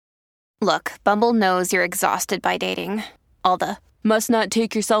Look, Bumble knows you're exhausted by dating. All the, must not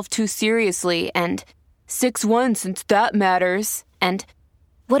take yourself too seriously, and 6'1" since that matters. And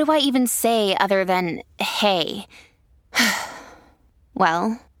what do I even say other than, hey?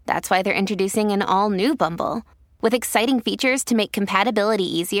 Well, that's why they're introducing an all-new Bumble, with exciting features to make compatibility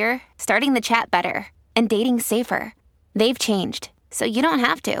easier, starting the chat better, and dating safer. They've changed, so you don't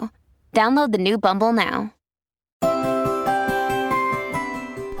have to. Download the new Bumble now.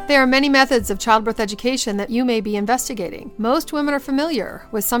 There are many methods of childbirth education that you may be investigating. Most women are familiar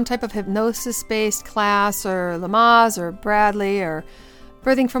with some type of hypnosis-based class, or Lamaze, or Bradley, or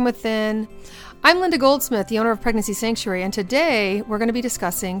Birthing from Within. I'm Linda Goldsmith, the owner of Pregnancy Sanctuary, and today we're going to be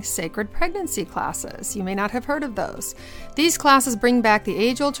discussing sacred pregnancy classes. You may not have heard of those. These classes bring back the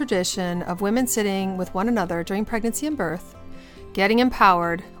age-old tradition of women sitting with one another during pregnancy and birth, getting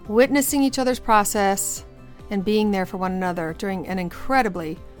empowered, witnessing each other's process, and being there for one another during an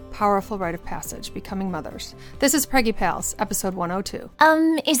incredibly powerful rite of passage, becoming mothers. This is Preggy Pals, episode 102.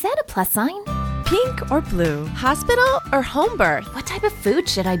 Is that a plus sign? Pink or blue? Hospital or home birth? What type of food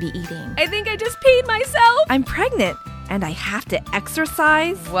should I be eating? I think I just peed myself. I'm pregnant and I have to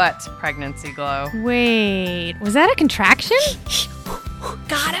exercise. What pregnancy glow? Wait, was that a contraction?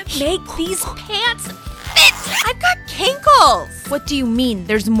 Gotta make these pants fit. I've got kinkles. What do you mean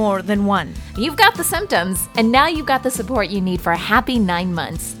there's more than one? You've got the symptoms, and now you've got the support you need for a happy 9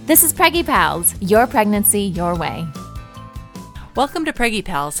 months. This is Preggy Pals, your pregnancy, your way. Welcome to Preggy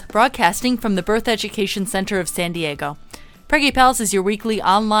Pals, broadcasting from the Birth Education Center of San Diego. Preggy Pals is your weekly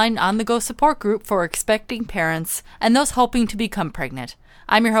online on-the-go support group for expecting parents and those hoping to become pregnant.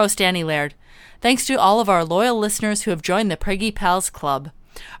 I'm your host, Annie Laird. Thanks to all of our loyal listeners who have joined the Preggy Pals Club.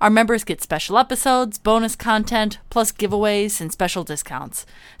 Our members get special episodes, bonus content, plus giveaways and special discounts.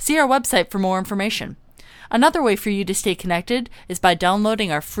 See our website for more information. Another way for you to stay connected is by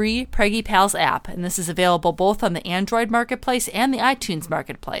downloading our free Preggy Pals app, and this is available both on the Android Marketplace and the iTunes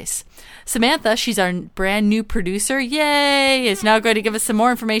Marketplace. Samantha, she's our brand new producer, yay, is now going to give us some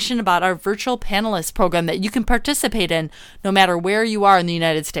more information about our virtual panelist program that you can participate in no matter where you are in the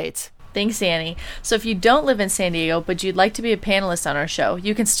United States. Thanks, Annie. So if you don't live in San Diego, but you'd like to be a panelist on our show,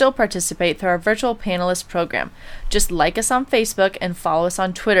 you can still participate through our virtual panelist program. Just like us on Facebook and follow us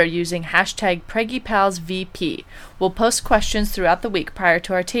on Twitter using hashtag PreggyPalsVP. We'll post questions throughout the week prior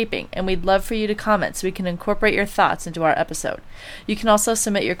to our taping, and we'd love for you to comment so we can incorporate your thoughts into our episode. You can also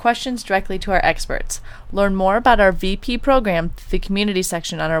submit your questions directly to our experts. Learn more about our VP program through the community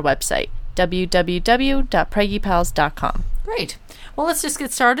section on our website, www.preggypals.com. Great. Well, let's just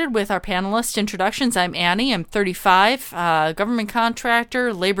get started with our panelist introductions. I'm Annie. I'm 35, government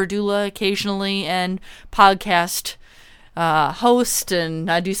contractor, labor doula occasionally, and podcast host, and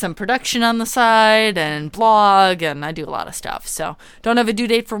I do some production on the side and blog, and I do a lot of stuff. So don't have a due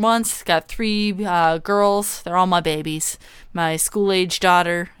date for once. Got 3 girls. They're all my babies. My school-age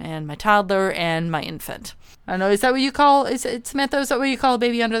daughter and my toddler and my infant. I don't know, is that what you call, Samantha, is that what you call a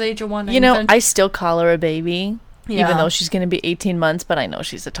baby under the age of 1? You know, I still call her a baby. Yeah. Even though she's going to be 18 months, but I know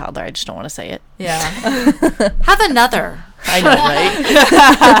she's a toddler. I just don't want to say it. Yeah. Have another. I know,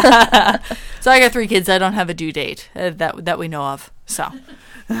 right? So I got 3 kids. I don't have a due date that we know of. So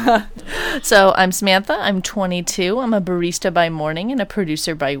I'm Samantha. I'm 22. I'm a barista by morning and a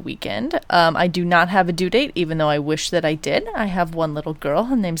producer by weekend. I do not have a due date, even though I wish that I did. I have one little girl.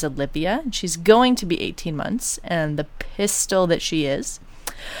 Her name's Olivia, and she's going to be 18 months, and the pistol that she is.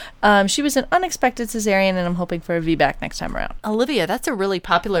 She was an unexpected cesarean, and I'm hoping for a VBAC next time around. Olivia, that's a really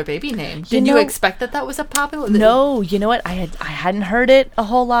popular baby name. Did you expect that was a popular? No, you know what? I hadn't heard it a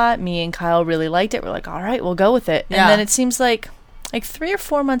whole lot. Me and Kyle really liked it. We're like, all right, we'll go with it. Yeah. And then it seems like 3 or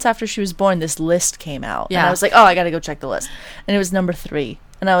 4 months after she was born, this list came out. Yeah. And I was like, oh, I got to go check the list. And it was number 3.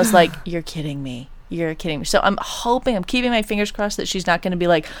 And I was like, you're kidding me. You're kidding me. So I'm keeping my fingers crossed that she's not going to be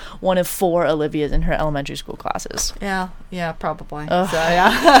like one of 4 Olivias in her elementary school classes. Yeah, probably. Ugh. So,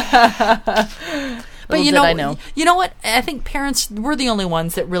 yeah. But you know what? I think parents, we're the only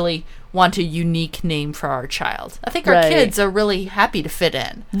ones that really want a unique name for our child. I think our kids are really happy to fit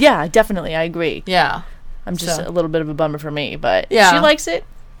in. Yeah, definitely. I agree. Yeah. I'm just a little bit of a bummer for me, but yeah. She likes it.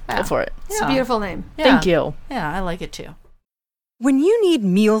 Yeah. Go for it. It's a beautiful name. Yeah. Thank you. Yeah, I like it too. When you need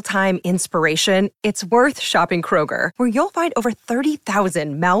mealtime inspiration, it's worth shopping Kroger, where you'll find over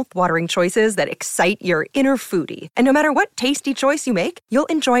 30,000 mouth-watering choices that excite your inner foodie. And no matter what tasty choice you make, you'll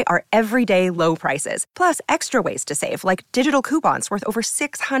enjoy our everyday low prices, plus extra ways to save, like digital coupons worth over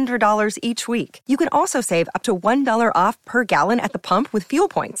 $600 each week. You can also save up to $1 off per gallon at the pump with fuel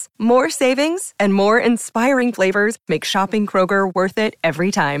points. More savings and more inspiring flavors make shopping Kroger worth it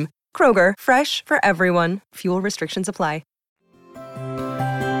every time. Kroger, fresh for everyone. Fuel restrictions apply.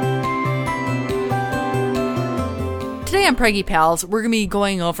 Today on Preggy Pals, we're going to be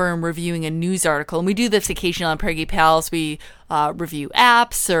going over and reviewing a news article. And we do this occasionally on Preggy Pals. We review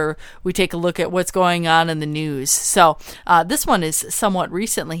apps or we take a look at what's going on in the news. So this one is somewhat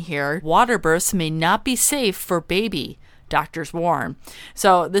recently here. Water births may not be safe for baby, doctors warn.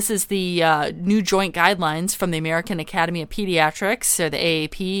 So this is the new joint guidelines from the American Academy of Pediatrics, or the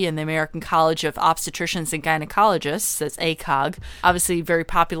AAP, and the American College of Obstetricians and Gynecologists, that's ACOG. Obviously very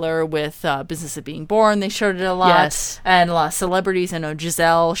popular with Business of Being Born. They showed it a lot. Yes. And a lot of celebrities. I know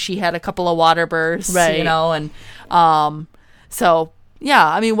Giselle, she had a couple of water births, right. you know, and so yeah,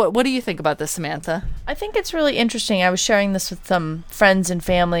 I mean, what do you think about this, Samantha? I think it's really interesting. I was sharing this with some friends and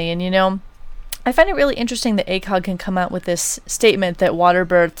family, and, you know, I find it really interesting that ACOG can come out with this statement that water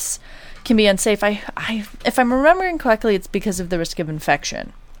births can be unsafe. If I'm remembering correctly, it's because of the risk of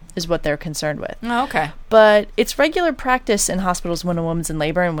infection is what they're concerned with. Oh, okay. But it's regular practice in hospitals when a woman's in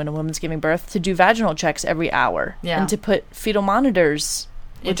labor and when a woman's giving birth to do vaginal checks every hour. Yeah. And to put fetal monitors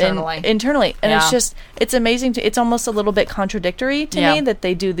internally. And Yeah. it's amazing. It's almost a little bit contradictory to Yeah. me that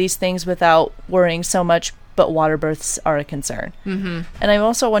they do these things without worrying so much, but water births are a concern. Mm-hmm. And I'm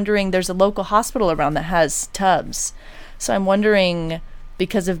also wondering, there's a local hospital around that has tubs. So I'm wondering,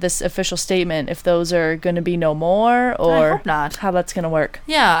 because of this official statement, if those are going to be no more, or I hope not. how that's going to work.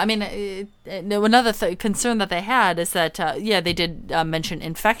 Yeah, I mean, another concern that they had is that, they did mention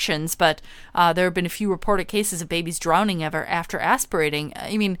infections, but there have been a few reported cases of babies drowning after aspirating.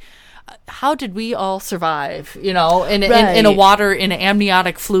 I mean, how did we all survive, you know, in an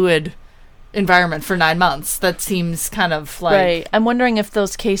amniotic fluid environment for 9 months? That seems kind of like... Right. I'm wondering if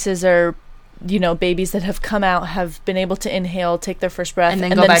those cases are, you know, babies that have come out, have been able to inhale, take their first breath, and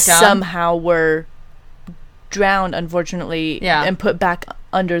then go back down? Somehow were drowned, unfortunately, Yeah. and put back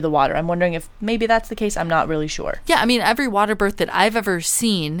under the water. I'm wondering if maybe that's the case. I'm not really sure. Yeah, I mean, every water birth that I've ever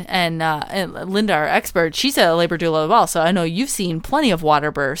seen, and Linda, our expert, she's a labor doula as well, so I know you've seen plenty of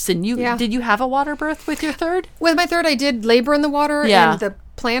water births. And did you have a water birth with your third? With my third, I did labor in the water, Yeah. and the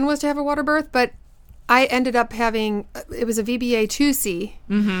plan was to have a water birth, but I ended up having, it was a VBA 2C,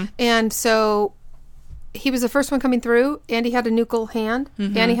 and so he was the first one coming through, and he had a nuchal hand,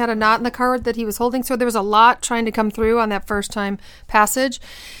 and he had a knot in the card that he was holding, so there was a lot trying to come through on that first time passage.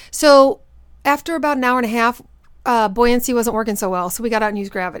 So after about an hour and a half, buoyancy wasn't working so well, so we got out and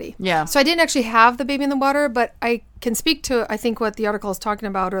used gravity. Yeah. So I didn't actually have the baby in the water, but I can speak to, I think, what the article is talking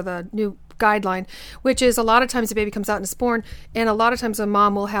about, or the new guideline, which is a lot of times the baby comes out and is born, and a lot of times a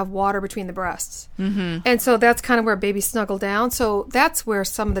mom will have water between the breasts. And so that's kind of where babies snuggle down. So that's where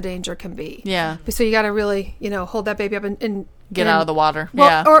some of the danger can be. Yeah. So you got to really, you know, hold that baby up and Get out of the water. Well,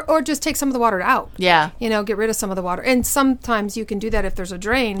 Yeah. or just take some of the water out. Yeah. You know, get rid of some of the water. And sometimes you can do that if there's a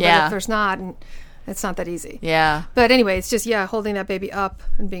drain, but Yeah. if there's not, and it's not that easy. Yeah. But anyway, it's just, holding that baby up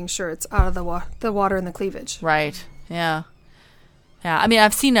and being sure it's out of the water and the cleavage. Right. Yeah. Yeah, I mean,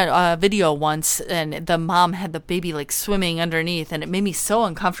 I've seen a video once, and the mom had the baby, like, swimming underneath, and it made me so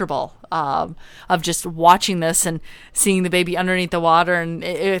uncomfortable of just watching this and seeing the baby underneath the water, and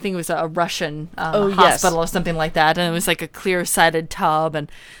I think it was a Russian hospital or something like that, and it was, like, a clear-sided tub,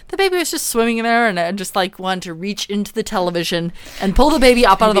 and the baby was just swimming in there, and I just, like, wanted to reach into the television and pull the baby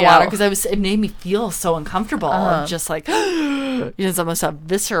up out of the water, because it made me feel so uncomfortable, and just, like, it's almost a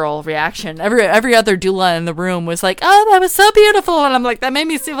visceral reaction. Every other doula in the room was like, "Oh, that was so beautiful," and I'm like, that made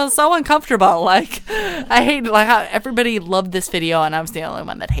me feel so uncomfortable. Like, I hate how everybody loved this video, and I was the only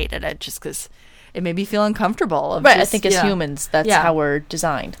one that hated it, just because it made me feel uncomfortable. Right, I think as humans, that's how we're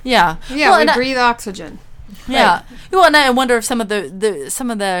designed. Yeah, Yeah, we breathe oxygen. Yeah. Right. Well, and I wonder if some of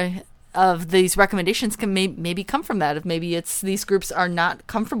these recommendations can maybe come from that. If maybe it's these groups are not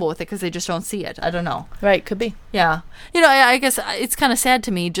comfortable with it because they just don't see it. I don't know. Right, could be. Yeah. You know, I guess it's kind of sad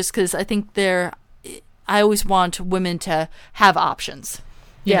to me just because I think I always want women to have options.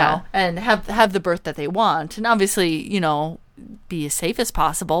 You know, and have the birth that they want. And obviously, you know, be as safe as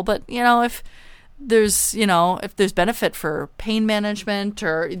possible. But, you know, if there's benefit for pain management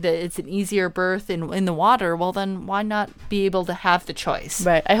or it's an easier birth in the water, well, then why not be able to have the choice?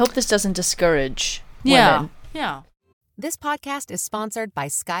 Right. I hope this doesn't discourage women. Yeah. This podcast is sponsored by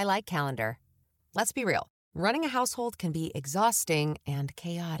Skylight Calendar. Let's be real. Running a household can be exhausting and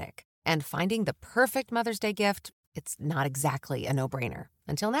chaotic. And finding the perfect Mother's Day gift, it's not exactly a no-brainer.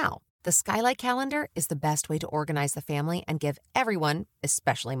 Until now. The Skylight Calendar is the best way to organize the family and give everyone,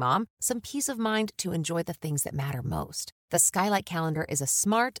 especially mom, some peace of mind to enjoy the things that matter most. The Skylight Calendar is a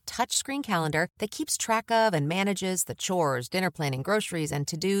smart, touchscreen calendar that keeps track of and manages the chores, dinner planning, groceries, and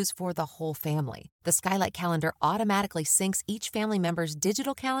to-dos for the whole family. The Skylight Calendar automatically syncs each family member's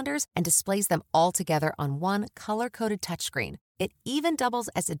digital calendars and displays them all together on one color-coded touchscreen. It even doubles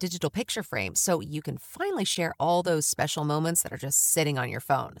as a digital picture frame, so you can finally share all those special moments that are just sitting on your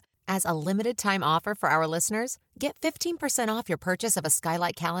phone. As a limited-time offer for our listeners, get 15% off your purchase of a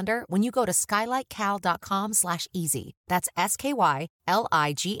Skylight Calendar when you go to skylightcal.com/easy. That's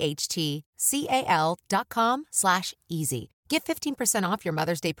SKYLIGHTCAL.com/easy. Get 15% off your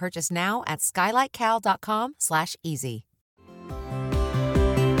Mother's Day purchase now at skylightcal.com/easy.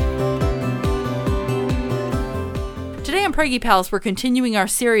 Today on Preggy Pals, we're continuing our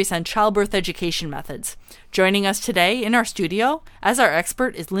series on childbirth education methods. Joining us today in our studio as our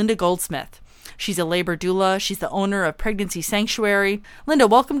expert is Linda Goldsmith. She's a labor doula. She's the owner of Pregnancy Sanctuary. Linda,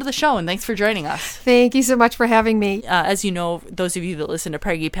 welcome to the show, and thanks for joining us. Thank you so much for having me. As you know, those of you that listen to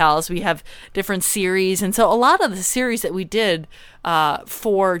Preggy Pals, we have different series. And so a lot of the series that we did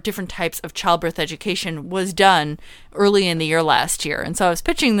for different types of childbirth education was done early in the year last year. And so I was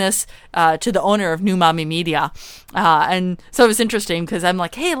pitching this to the owner of New Mommy Media. And so it was interesting because I'm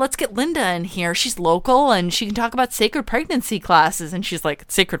like, hey, let's get Linda in here. She's local and she can talk about sacred pregnancy classes. And she's like,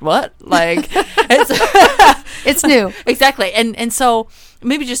 sacred what? Like, it's new. Exactly. And so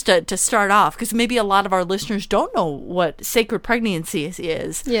maybe just to start off, because maybe a lot of our listeners don't know what sacred pregnancy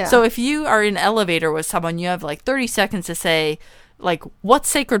is. Yeah. So if you are in an elevator with someone, you have like 30 seconds to say, like, what's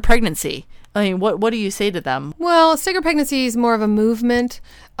sacred pregnancy? I mean, what do you say to them? Well, sacred pregnancy is more of a movement.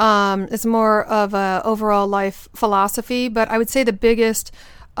 It's more of a overall life philosophy. But I would say the biggest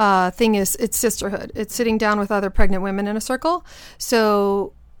thing is it's sisterhood. It's sitting down with other pregnant women in a circle.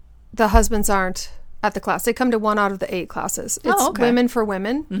 So the husbands aren't at the class. They come to 1 out of the 8 classes. It's women for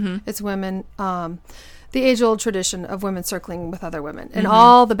women. Mm-hmm. It's women. The age-old tradition of women circling with other women and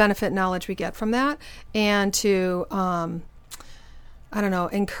all the benefit knowledge we get from that, and to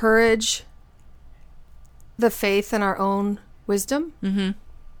encourage the faith in our own wisdom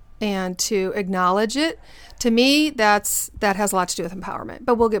and to acknowledge it. To me, that has a lot to do with empowerment,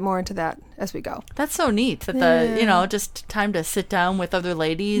 but we'll get more into that as we go. That's so neat that just time to sit down with other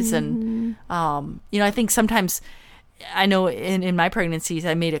ladies. And, I think sometimes, I know in my pregnancies,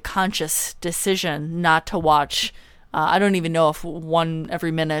 I made a conscious decision not to watch I don't even know if One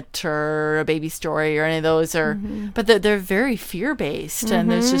Every Minute or A Baby Story or any of those are, but they're very fear-based,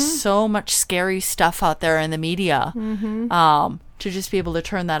 and there's just so much scary stuff out there in the media. To just be able to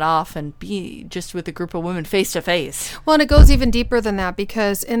turn that off and be just with a group of women face to face. Well, and it goes even deeper than that,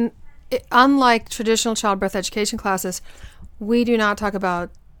 because unlike traditional childbirth education classes, we do not talk about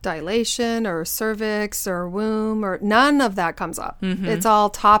dilation or cervix or womb, or none of that comes up. It's all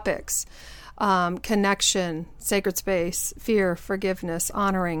topics. Connection, sacred space, fear, forgiveness,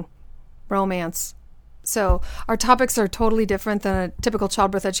 honoring, romance. So our topics are totally different than a typical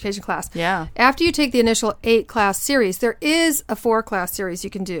childbirth education class. Yeah. After you take the initial 8-class series, there is a 4-class series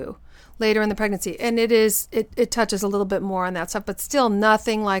you can do later in the pregnancy. And it touches a little bit more on that stuff, but still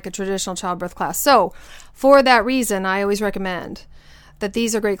nothing like a traditional childbirth class. So for that reason, I always recommend that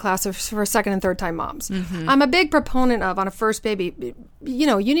these are great classes for second and third time moms. I'm a big proponent of, on a first baby, you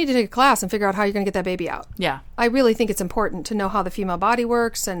need to take a class and figure out how you're going to get that baby out. Yeah. I really think it's important to know how the female body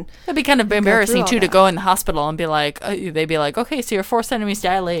works. And it'd be kind of embarrassing too to go in the hospital and be like, they'd be like, okay, so you're 4 centimeters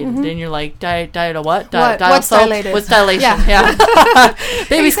dilated. And you're like, diet of what? What's dilated? What's dilation? Yeah.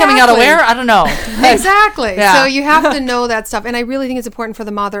 Baby's coming out of where? I don't know. Exactly. Yeah. So you have to know that stuff. And I really think it's important for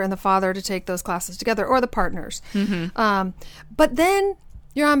the mother and the father to take those classes together, or the partners. But then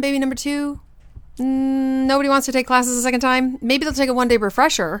you're on baby number 2. Nobody wants to take classes a second time. Maybe they'll take a 1-day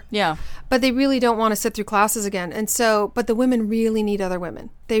refresher. Yeah. But they really don't want to sit through classes again. And so, but the women really need other women.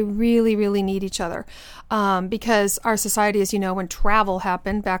 They really, really need each other. Because our society, as you know, when travel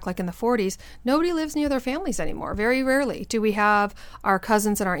happened back like in the 40s, nobody lives near their families anymore. Very rarely do we have our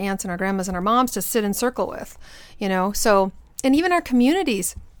cousins and our aunts and our grandmas and our moms to sit in circle with, So, and even our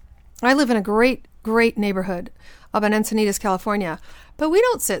communities. I live in a great neighborhood up in Encinitas, California, but we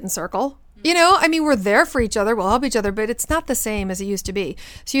don't sit in circle. We're there for each other. We'll help each other, but it's not the same as it used to be.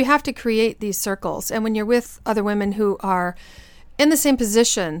 So you have to create these circles. And when you're with other women who are in the same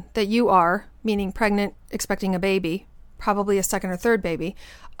position that you are, meaning pregnant, expecting a baby, probably a second or third baby,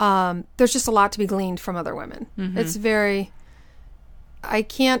 there's just a lot to be gleaned from other women. It's I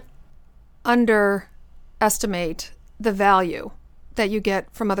can't underestimate the value that you get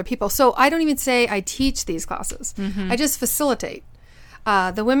from other people. So I don't even say I teach these classes. I just facilitate.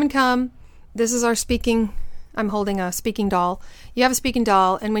 The women come. This is our speaking. I'm holding a speaking doll. You have a speaking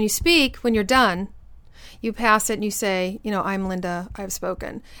doll, and when you speak, when you're done, you pass it and you say, I'm Linda, I've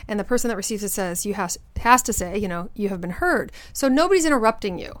spoken. And the person that receives it says, has to say, you have been heard. So nobody's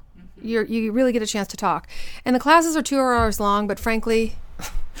interrupting you. You really get a chance to talk. And the classes are 2 hours long, but frankly,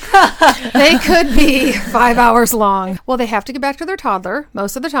 they could be 5 hours long. Well, they have to get back to their toddler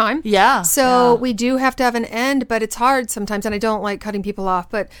most of the time. Yeah. So we do have to have an end, but it's hard sometimes, and I don't like cutting people off.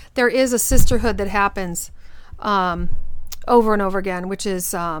 But there is a sisterhood that happens over and over again, which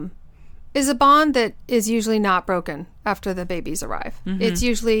is a bond that is usually not broken after the babies arrive. Mm-hmm. It's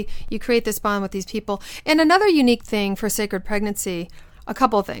usually you create this bond with these people. And another unique thing for sacred pregnancy, a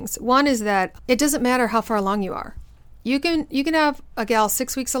couple of things. One is that it doesn't matter how far along you are. You can have a gal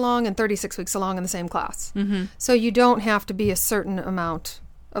 6 weeks along and 36 weeks along in the same class. Mm-hmm. So you don't have to be a certain amount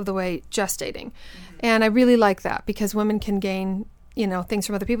of the way gestating. Mm-hmm. And I really like that because women can gain things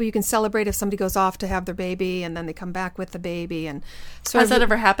from other people. You can celebrate if somebody goes off to have their baby and then they come back with the baby. And has that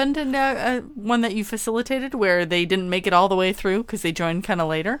ever happened in one that you facilitated where they didn't make it all the way through because they joined kind of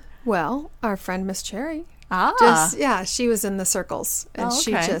later? Well, our friend Miss Cherry. She was in the circles and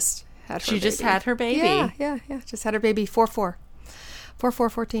she just had her baby. She just had her baby. Yeah. Just had her baby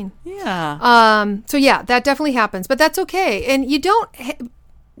 4/4/14. Yeah. So yeah, that definitely happens, but that's okay. And you don't,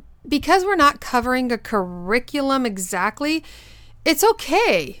 because we're not covering a curriculum exactly, it's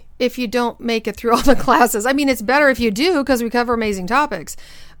okay if you don't make it through all the classes. I mean, it's better if you do because we cover amazing topics.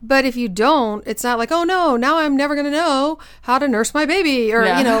 But if you don't, it's not like, oh no, now I'm never going to know how to nurse my baby or,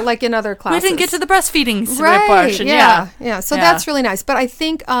 like in other classes. We didn't get to the breastfeeding portion. Yeah. So that's really nice. But I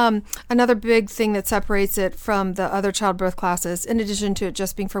think another big thing that separates it from the other childbirth classes, in addition to it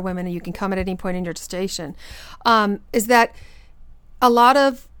just being for women and you can come at any point in your gestation, is that a lot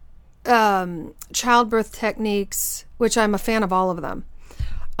of childbirth techniques, which I'm a fan of all of them,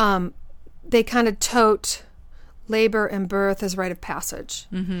 they kind of tote labor and birth as rite of passage.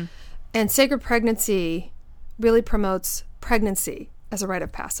 Mm-hmm. And sacred pregnancy really promotes pregnancy as a rite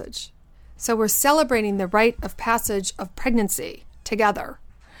of passage. So we're celebrating the rite of passage of pregnancy together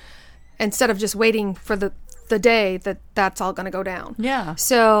instead of just waiting for the day that's all going to go down. Yeah.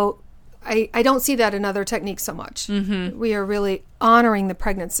 So I don't see that in other techniques so much. Mm-hmm. We are really honoring the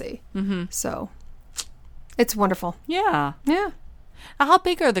pregnancy. Mm-hmm. So it's wonderful. Yeah. Yeah. How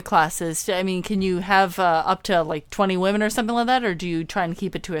big are the classes? I mean, can you have up to like 20 women or something like that, or do you try and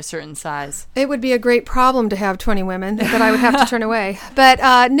keep it to a certain size? It would be a great problem to have 20 women that I would have to turn away. But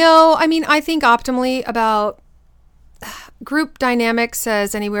no, I mean, I think optimally about group dynamics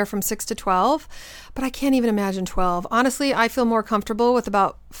says anywhere from 6 to 12, but I can't even imagine 12. Honestly, I feel more comfortable with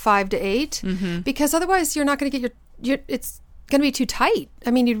about 5 to 8 because otherwise you're not going to get it's going to be too tight.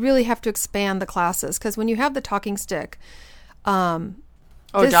 I mean, you'd really have to expand the classes because when you have the talking stick,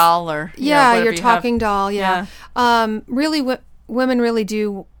 doll or your talking doll. Really, women really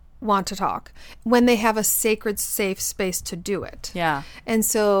do want to talk when they have a sacred, safe space to do it. Yeah, and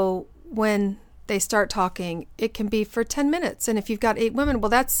so when they start talking, it can be for 10 minutes, and if you've got 8 women, well,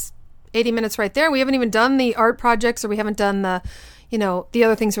 that's 80 minutes right there. We haven't even done the art projects, or we haven't done the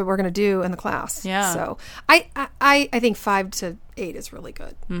other things that we're going to do in the class. Yeah. So I think 5 to 8 is really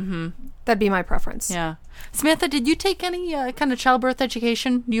good. Mm-hmm. That'd be my preference. Yeah. Samantha, did you take any kind of childbirth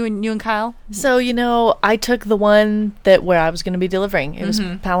education? You and Kyle? So, I took the one where I was going to be delivering. It was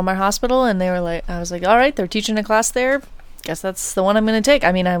Palomar Hospital, and I was like, all right, they're teaching a class there. Guess that's the one I'm going to take.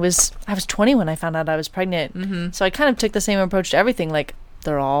 I mean, I was 20 when I found out I was pregnant. Mm-hmm. So I kind of took the same approach to everything. Like,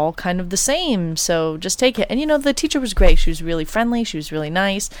 they're all kind of the same, so just take it. And the teacher was great. She was really friendly. She was really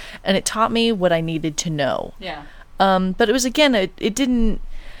nice, and it taught me what I needed to know. Yeah. But it was, again, it didn't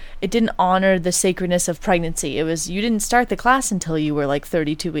honor the sacredness of pregnancy. It was, you didn't start the class until you were like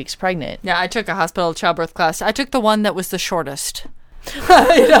 32 weeks pregnant. Yeah, I took a hospital childbirth class. I took the one that was the shortest.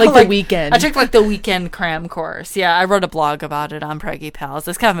 The weekend. I took like the weekend cram course. Yeah, I wrote a blog about it on Preggy Pals.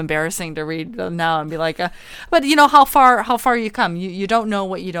 It's kind of embarrassing to read now and be like, but how far you come. You don't know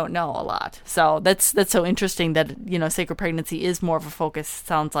what you don't know a lot. So that's so interesting that sacred pregnancy is more of a focus.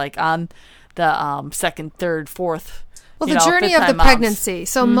 Sounds like on the second, third, fourth. Well, the journey of the pregnancy.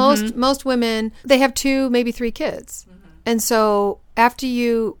 So most women, they have 2, maybe 3 kids, and so after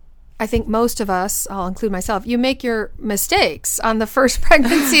I think most of us, I'll include myself, you make your mistakes on the first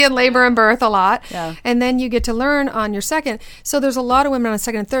pregnancy and labor and birth a lot. Yeah. And then you get to learn on your second. So there's a lot of women on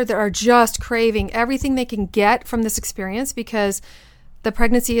second and third that are just craving everything they can get from this experience because the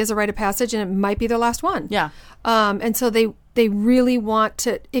pregnancy is a rite of passage and it might be their last one. Yeah. And so they really want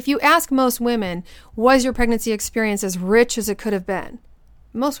to, if you ask most women, was your pregnancy experience as rich as it could have been?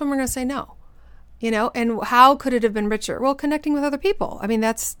 Most women are going to say no. And how could it have been richer? Well, connecting with other people. I mean,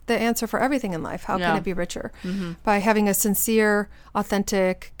 that's the answer for everything in life. How can it be richer? By having a sincere,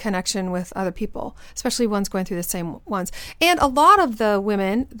 authentic connection with other people, especially ones going through the same ones. And a lot of the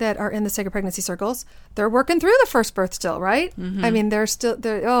women that are in the Sacred Pregnancy Circles, they're working through the first birth still, right? I mean, they're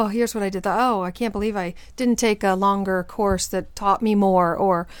here's what I did. I can't believe I didn't take a longer course that taught me more.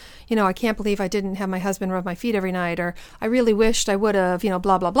 Or, I can't believe I didn't have my husband rub my feet every night. Or I really wished I would have,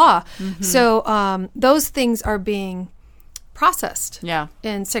 blah, blah, blah. So those things are being processed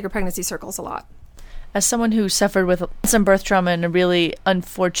in Sacred Pregnancy Circles a lot. As someone who suffered with some birth trauma and a really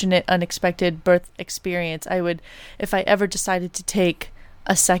unfortunate, unexpected birth experience, I would, if I ever decided to take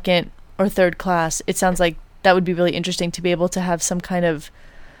a second or third class, it sounds like that would be really interesting to be able to have some kind of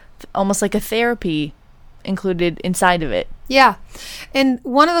almost like a therapy included inside of it. Yeah. And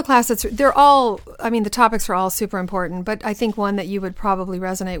one of the classes, the topics are all super important, but I think one that you would probably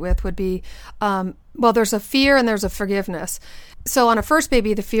resonate with would be, there's a fear and there's a forgiveness. So on a first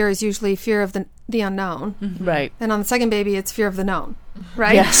baby, the fear is usually fear of the unknown. Right. And on the second baby, it's fear of the known.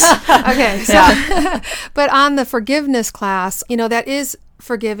 Right? Yes. Okay. So, but on the forgiveness class, that is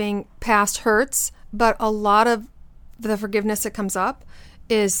forgiving past hurts, but a lot of the forgiveness that comes up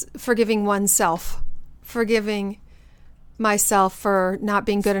is forgiving oneself, forgiving myself for not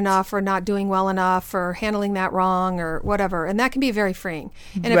being good enough or not doing well enough or handling that wrong or whatever. And that can be very freeing.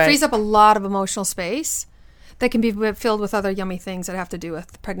 And it frees up a lot of emotional space that can be filled with other yummy things that have to do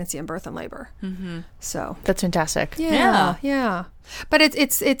with pregnancy and birth and labor. So that's fantastic. Yeah. But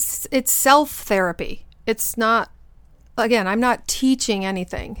it's self-therapy. It's not, again, I'm not teaching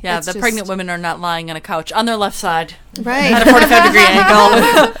anything. Yeah, it's the pregnant women are not lying on a couch on their left side. Right. At a 45-degree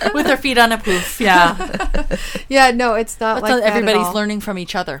angle with their feet on a poof. Yeah. Yeah, no, it's not like that everybody's at all. learning from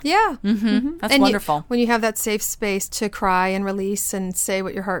each other. Yeah. That's and wonderful. When you have that safe space to cry and release and say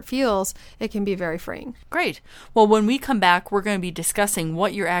what your heart feels, it can be very freeing. Great. Well, when we come back, we're going to be discussing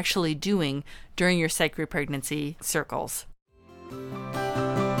what you're actually doing during your Sacred Pregnancy Circles.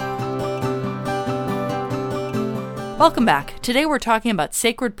 Welcome back. Today we're talking about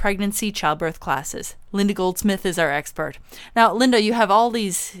sacred pregnancy childbirth classes. Linda Goldsmith is our expert. Now, Linda, you have all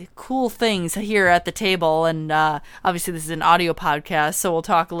these cool things here at the table, and obviously this is an audio podcast, so we'll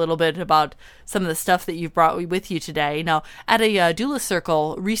talk a little bit about some of the stuff that you've brought with you today. Now, at a doula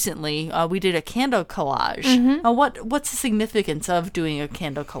circle recently, we did a candle collage. Now, what's the significance of doing a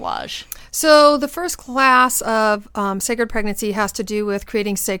candle collage? So the first class of sacred pregnancy has to do with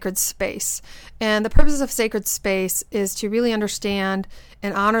creating sacred space. And the purpose of sacred space is to really understand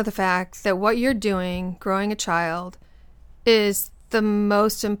and honor the fact that what you're doing, growing a child, is the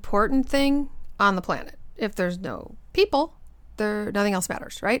most important thing on the planet. If there's no people, nothing else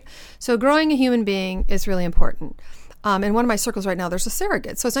matters, right? So growing a human being is really important. In one of my circles right now, there's a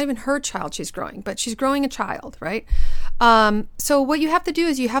surrogate. So it's not even her child she's growing, but she's growing a child, right? So what you have to do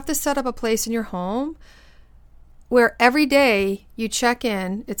is you have to set up a place in your home where every day you check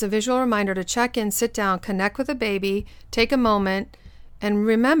in. It's a visual reminder to check in, sit down, connect with a baby, take a moment, and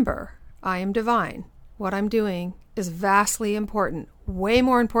remember, I am divine. What I'm doing is vastly important, way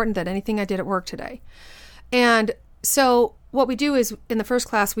more important than anything I did at work today. And so what we do is, in the first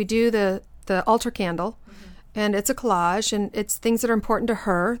class, we do the altar candle, and it's a collage, and it's things that are important to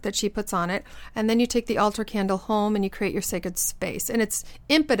her that she puts on it. And then you take the altar candle home and you create your sacred space. And it's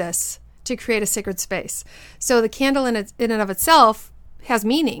impetus to create a sacred space. So the candle in and of itself has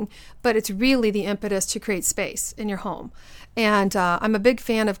meaning, but it's really the impetus to create space in your home. And I'm a big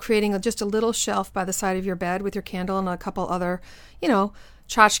fan of creating just a little shelf by the side of your bed with your candle and a couple other,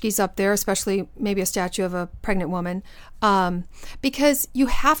 tchotchkes up there, especially maybe a statue of a pregnant woman, because you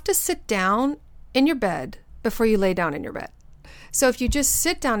have to sit down in your bed before you lay down in your bed. So if you just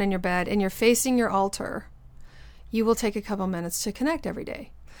sit down in your bed and you're facing your altar, you will take a couple minutes to connect every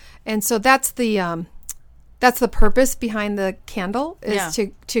day. And so that's the purpose behind the candle, is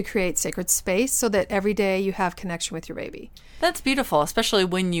to create sacred space so that every day you have connection with your baby. That's beautiful, especially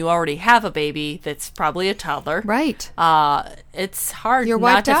when you already have a baby that's probably a toddler. Right. It's hard. You're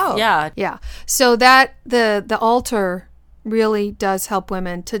wiped out. Yeah. So that the altar really does help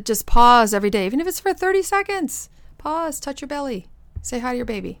women to just pause every day, even if it's for 30 seconds. Pause, touch your belly, say hi to your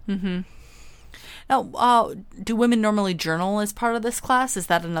baby. Now, do women normally journal as part of this class? Is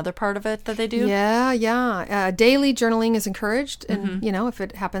that another part of it that they do? Yeah. Daily journaling is encouraged. And, if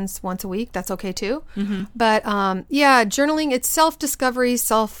it happens once a week, that's okay too. But, journaling, it's self-discovery,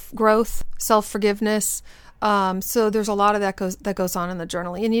 self-growth, self-forgiveness. So there's a lot of that goes on in the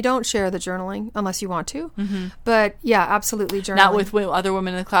journaling. And you don't share the journaling unless you want to. But, yeah, absolutely journaling. Not with other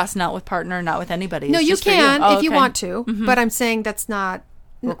women in the class, not with partner, not with anybody. No, you can if you want to. But I'm saying that's not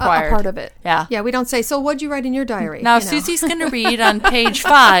required. A part of it. Yeah. Yeah, we don't say, so what'd you write in your diary? Now, You know? Susie's going to read on page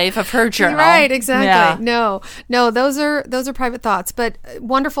 5 of her journal. Right, exactly. Yeah. No, those are private thoughts, but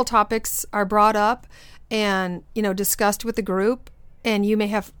wonderful topics are brought up and, discussed with the group, and you may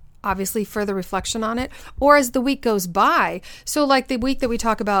have obviously further reflection on it, or as the week goes by. So like the week that we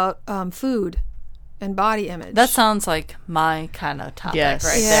talk about food and body image. That sounds like my kind of topic right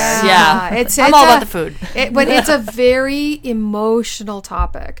there. Yeah. Yeah. I'm all about the food. But it's a very emotional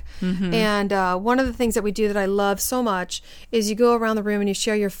topic. Mm-hmm. And one of the things that we do that I love so much is you go around the room and you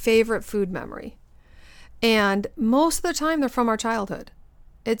share your favorite food memory. And most of the time they're from our childhood.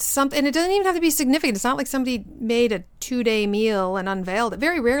 It's something, and it doesn't even have to be significant. It's not like somebody made a 2-day meal and unveiled it.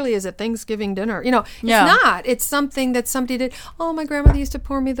 Very rarely is it Thanksgiving dinner. It's not. It's something that somebody did. Oh, my grandmother used to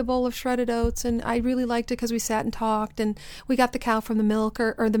pour me the bowl of shredded oats, and I really liked it because we sat and talked, and we got the cow from the milk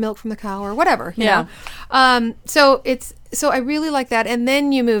or the milk from the cow or whatever. You know? So I really like that. And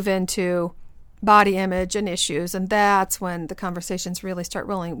then you move into body image and issues, and that's when the conversations really start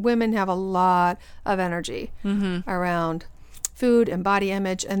rolling. Women have a lot of energy around food and body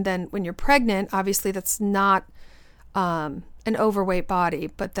image, and then when you're pregnant, obviously that's not an overweight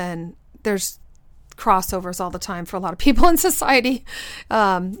body, but then there's crossovers all the time for a lot of people in society.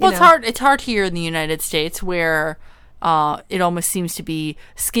 It's hard here in the United States where it almost seems to be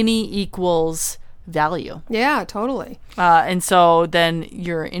skinny equals value. Yeah, totally. And so then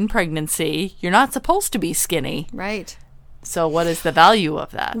you're in pregnancy, you're not supposed to be skinny. Right. So what is the value of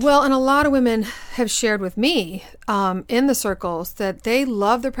that? Well, and a lot of women have shared with me in the circles that they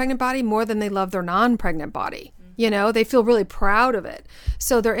love their pregnant body more than they love their non-pregnant body. They feel really proud of it.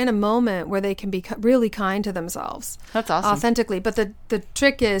 So they're in a moment where they can be really kind to themselves. That's awesome. Authentically. But the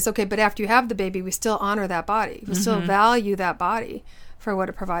trick is, okay, but after you have the baby, we still honor that body. We still value that body for what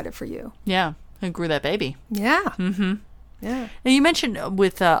it provided for you. Yeah. And grew that baby. Yeah. Mm-hmm. Yeah. Now, you mentioned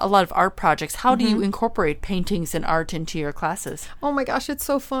with a lot of art projects, how do you incorporate paintings and art into your classes? Oh my gosh, it's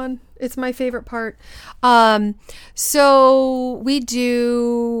so fun. It's my favorite part. So we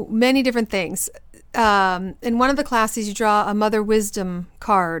do many different things. In one of the classes, you draw a mother wisdom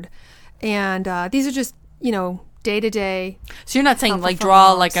card. And these are just, day-to-day. So you're not saying like draw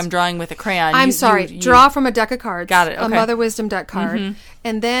moms. Like I'm drawing with a crayon. I'm sorry. Draw from a deck of cards. Got it. Okay. A mother wisdom deck card.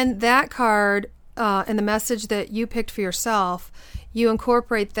 And then that card and the message that you picked for yourself, you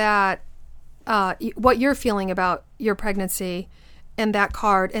incorporate that, what you're feeling about your pregnancy and that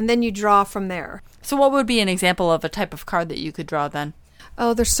card, and then you draw from there. So what would be an example of a type of card that you could draw then?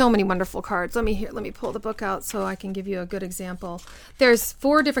 Oh, there's so many wonderful cards. Let me pull the book out so I can give you a good example. There's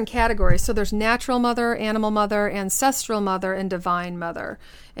 4 different categories. So there's natural mother, animal mother, ancestral mother, and divine mother.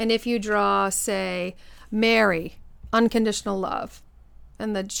 And if you draw, say, Mary, unconditional love,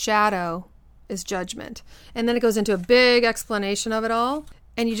 and the shadow is judgment. And then it goes into a big explanation of it all,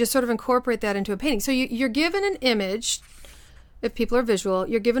 and you just sort of incorporate that into a painting. So you're given an image, if people are visual,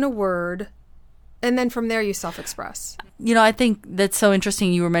 you're given a word, and then from there you self-express. I think that's so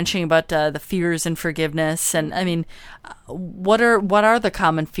interesting. You were mentioning about the fears and forgiveness, and I mean, what are the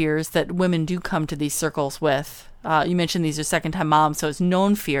common fears that women do come to these circles with? You mentioned these are second-time moms, so it's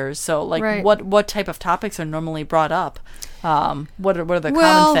known fears. So, like, right. What type of topics are normally brought up? What are the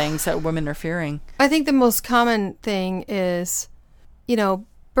common things that women are fearing? I think the most common thing is,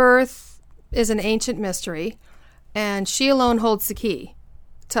 birth is an ancient mystery, and she alone holds the key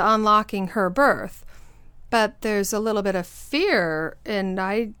to unlocking her birth. But there's a little bit of fear, and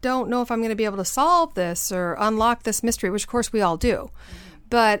I don't know if I'm going to be able to solve this or unlock this mystery, which, of course, we all do.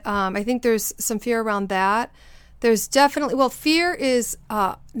 But I think there's some fear around that. There's definitely, fear is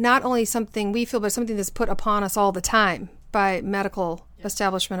not only something we feel, but something that's put upon us all the time by medical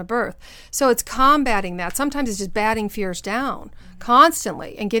establishment of birth. So it's combating that. Sometimes it's just batting fears down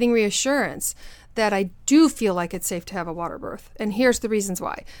constantly and getting reassurance that I do feel like it's safe to have a water birth. And here's the reasons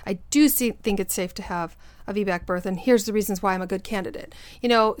why. I do think it's safe to have a VBAC birth, and here's the reasons why I'm a good candidate.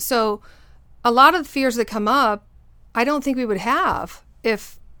 So a lot of the fears that come up, I don't think we would have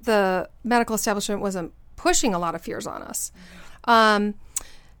if the medical establishment wasn't pushing a lot of fears on us. And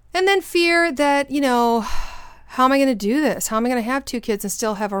then fear that, how am I going to do this? How am I going to have 2 kids and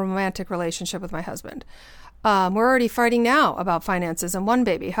still have a romantic relationship with my husband? We're already fighting now about finances and 1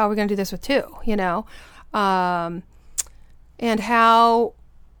 baby. How are we going to do this with 2, And how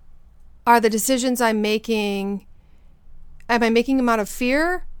are the decisions I'm making, am I making them out of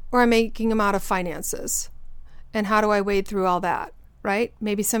fear or am I making them out of finances? And how do I wade through all that, right?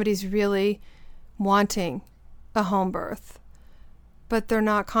 Maybe somebody's really wanting a home birth, but they're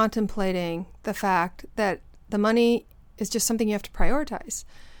not contemplating the fact that the money is just something you have to prioritize.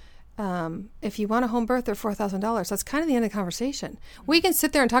 If you want a home birth, they're $4,000. That's kind of the end of the conversation. We can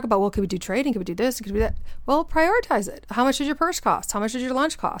sit there and talk about, well, could we do trading? Could we do this? Could we do that? Well, prioritize it. How much does your purse cost? How much does your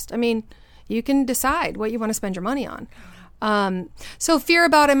lunch cost? I mean, you can decide what you want to spend your money on. So fear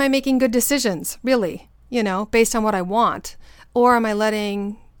about, am I making good decisions, really, based on what I want? Or am I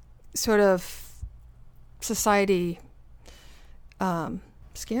letting sort of society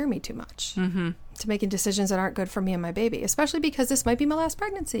scare me too much to making decisions that aren't good for me and my baby, especially because this might be my last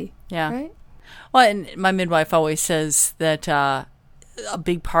pregnancy. Yeah. Right? Well, and my midwife always says that a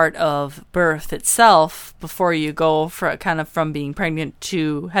big part of birth itself, before you go from being pregnant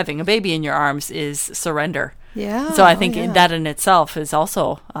to having a baby in your arms, is surrender. Yeah. So I think that in itself is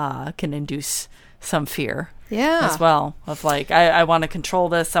also can induce some fear. Yeah. As well, of like, I want to control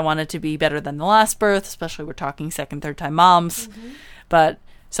this. I want it to be better than the last birth, especially we're talking second, third time moms. But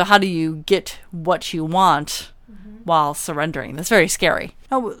so how do you get what you want while surrendering? That's very scary.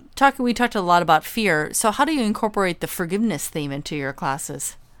 Now, we talked a lot about fear. So how do you incorporate the forgiveness theme into your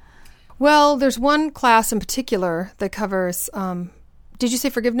classes? Well, there's one class in particular that covers, did you say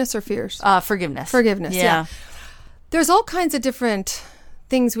forgiveness or fears? Forgiveness. Forgiveness, yeah. There's all kinds of different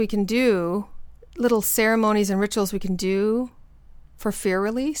things we can do, little ceremonies and rituals we can do for fear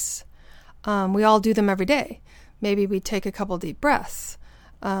release. We all do them every day. Maybe we take a couple deep breaths.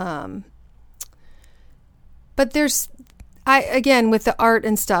 But again, with the art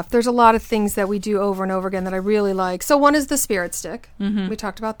and stuff, there's a lot of things that we do over and over again that I really like. So one is the spirit stick. We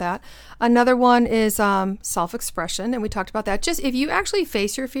talked about that. Another one is self-expression, and we talked about that. Just if you actually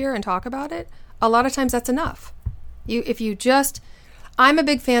face your fear and talk about it, a lot of times that's enough. I'm a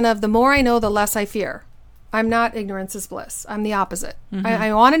big fan of the more I know, the less I fear. I'm not ignorance is bliss. I'm the opposite.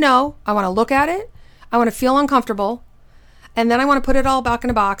 I want to know. I want to look at it. I want to feel uncomfortable. And then I want to put it all back in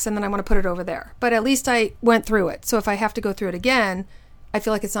a box, and then I want to put it over there. But at least I went through it. So if I have to go through it again, I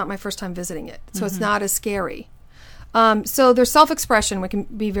feel like it's not my first time visiting it. So it's not as scary. So there's self-expression, which can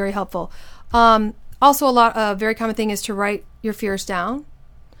be very helpful. Also, a very common thing is to write your fears down.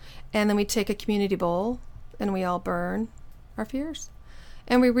 And then we take a community bowl, and we all burn our fears.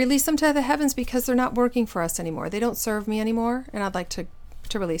 And we release them to the heavens because they're not working for us anymore. They don't serve me anymore, and I'd like to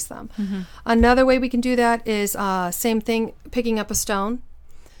release them. Another way we can do that is same thing, picking up a stone,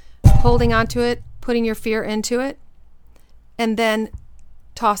 holding onto it, putting your fear into it, and then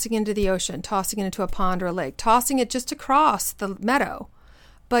tossing it into the ocean, tossing it into a pond or a lake, tossing it just across the meadow,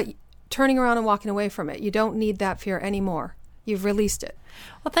 but turning around and walking away from it. You don't need that fear anymore. You've released it.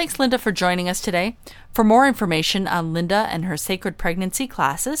 Well, thanks, Linda, for joining us today. For more information on Linda and her sacred pregnancy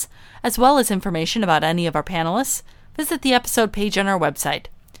classes, as well as information about any of our panelists, visit the episode page on our website.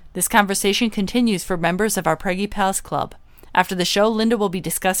 This conversation continues for members of our Preggy Pals Club. After the show, Linda will be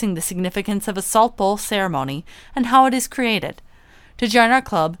discussing the significance of a salt bowl ceremony and how it is created. To join our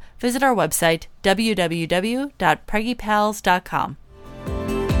club, visit our website, www.preggypals.com.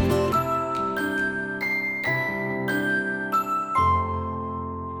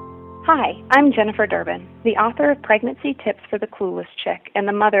 Hi, I'm Jennifer Durbin, the author of Pregnancy Tips for the Clueless Chick and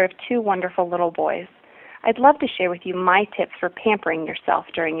the mother of 2 wonderful little boys. I'd love to share with you my tips for pampering yourself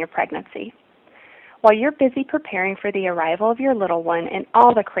during your pregnancy. While you're busy preparing for the arrival of your little one and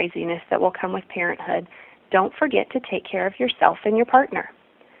all the craziness that will come with parenthood, don't forget to take care of yourself and your partner.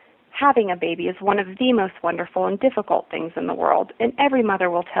 Having a baby is one of the most wonderful and difficult things in the world, and every mother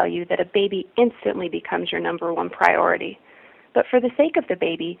will tell you that a baby instantly becomes your number one priority. But for the sake of the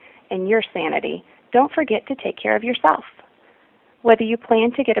baby and your sanity, don't forget to take care of yourself. Whether you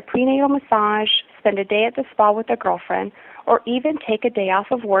plan to get a prenatal massage, spend a day at the spa with a girlfriend, or even take a day off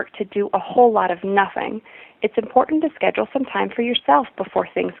of work to do a whole lot of nothing, it's important to schedule some time for yourself before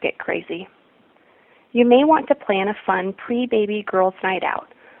things get crazy. You may want to plan a fun pre-baby girls' night out,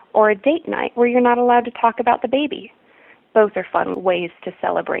 or a date night where you're not allowed to talk about the baby. Both are fun ways to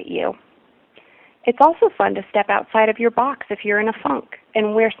celebrate you. It's also fun to step outside of your box if you're in a funk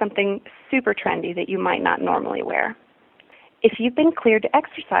and wear something super trendy that you might not normally wear. If you've been cleared to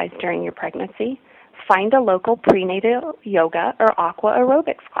exercise during your pregnancy, find a local prenatal yoga or aqua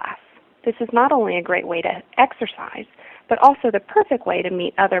aerobics class. This is not only a great way to exercise, but also the perfect way to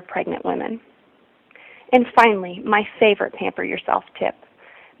meet other pregnant women. And finally, my favorite pamper yourself tip.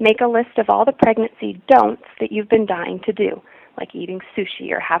 Make a list of all the pregnancy don'ts that you've been dying to do, like eating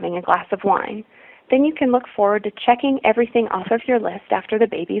sushi or having a glass of wine. Then you can look forward to checking everything off of your list after the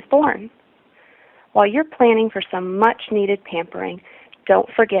baby's born. While you're planning for some much-needed pampering, don't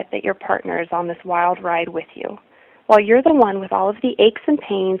forget that your partner is on this wild ride with you. While you're the one with all of the aches and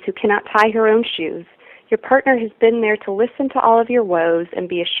pains who cannot tie her own shoes, your partner has been there to listen to all of your woes and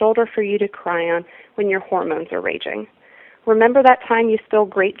be a shoulder for you to cry on when your hormones are raging. Remember that time you spilled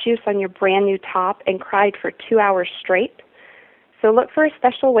grape juice on your brand new top and cried for 2 hours straight? So look for a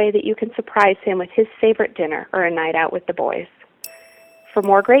special way that you can surprise him with his favorite dinner or a night out with the boys. For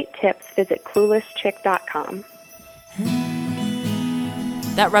more great tips, visit cluelesschick.com.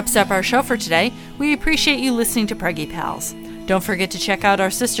 That wraps up our show for today. We appreciate you listening to Preggy Pals. Don't forget to check out our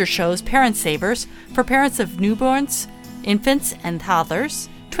sister shows, Parent Savers, for parents of newborns, infants, and toddlers,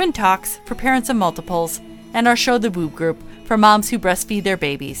 Twin Talks, for parents of multiples, and our show, The Boob Group, for moms who breastfeed their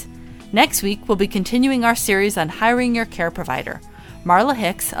babies. Next week, we'll be continuing our series on hiring your care provider. Marla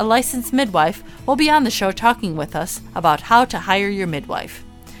Hicks, a licensed midwife, will be on the show talking with us about how to hire your midwife.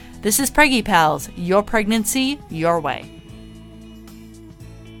 This is Preggy Pals, your pregnancy, your way.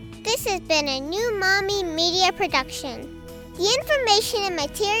 This has been a New Mommy Media production. The information and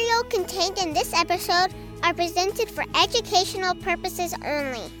material contained in this episode are presented for educational purposes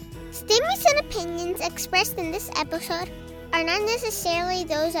only. Statements and opinions expressed in this episode are not necessarily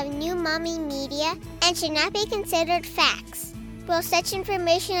those of New Mommy Media and should not be considered facts. While such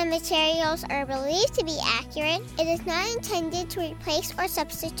information and materials are believed to be accurate, it is not intended to replace or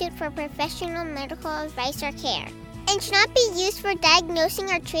substitute for professional medical advice or care, and should not be used for diagnosing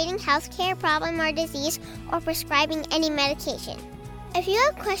or treating healthcare problem or disease or prescribing any medication. If you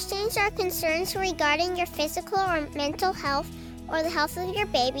have questions or concerns regarding your physical or mental health or the health of your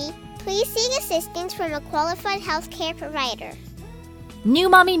baby, please seek assistance from a qualified healthcare provider. New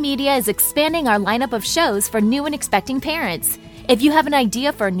Mommy Media is expanding our lineup of shows for new and expecting parents. If you have an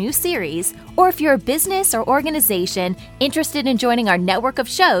idea for a new series, or if you're a business or organization interested in joining our network of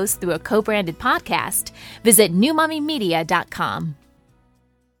shows through a co-branded podcast, visit newmommymedia.com.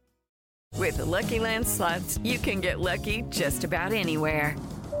 With the Lucky Land Slots, you can get lucky just about anywhere.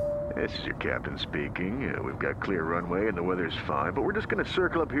 This is your captain speaking. We've got clear runway and the weather's fine, but we're just going to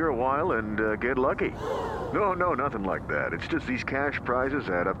circle up here a while and get lucky. No, nothing like that. It's just these cash prizes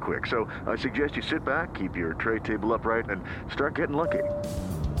add up quick. So I suggest you sit back, keep your tray table upright, and start getting lucky.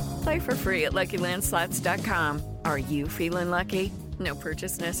 Play for free at LuckyLandSlots.com. Are you feeling lucky? No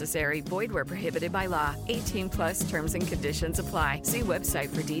purchase necessary. Void where prohibited by law. 18+ terms and conditions apply. See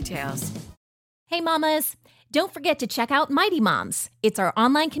website for details. Hey mamas, don't forget to check out Mighty Moms. It's our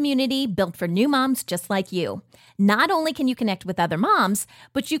online community built for new moms just like you. Not only can you connect with other moms,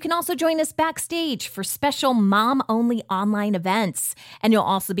 but you can also join us backstage for special mom-only online events. And you'll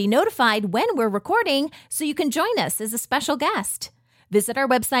also be notified when we're recording so you can join us as a special guest. Visit our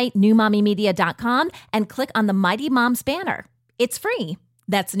website, newmommymedia.com, and click on the Mighty Moms banner. It's free.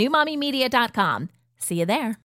 That's newmommymedia.com. See you there.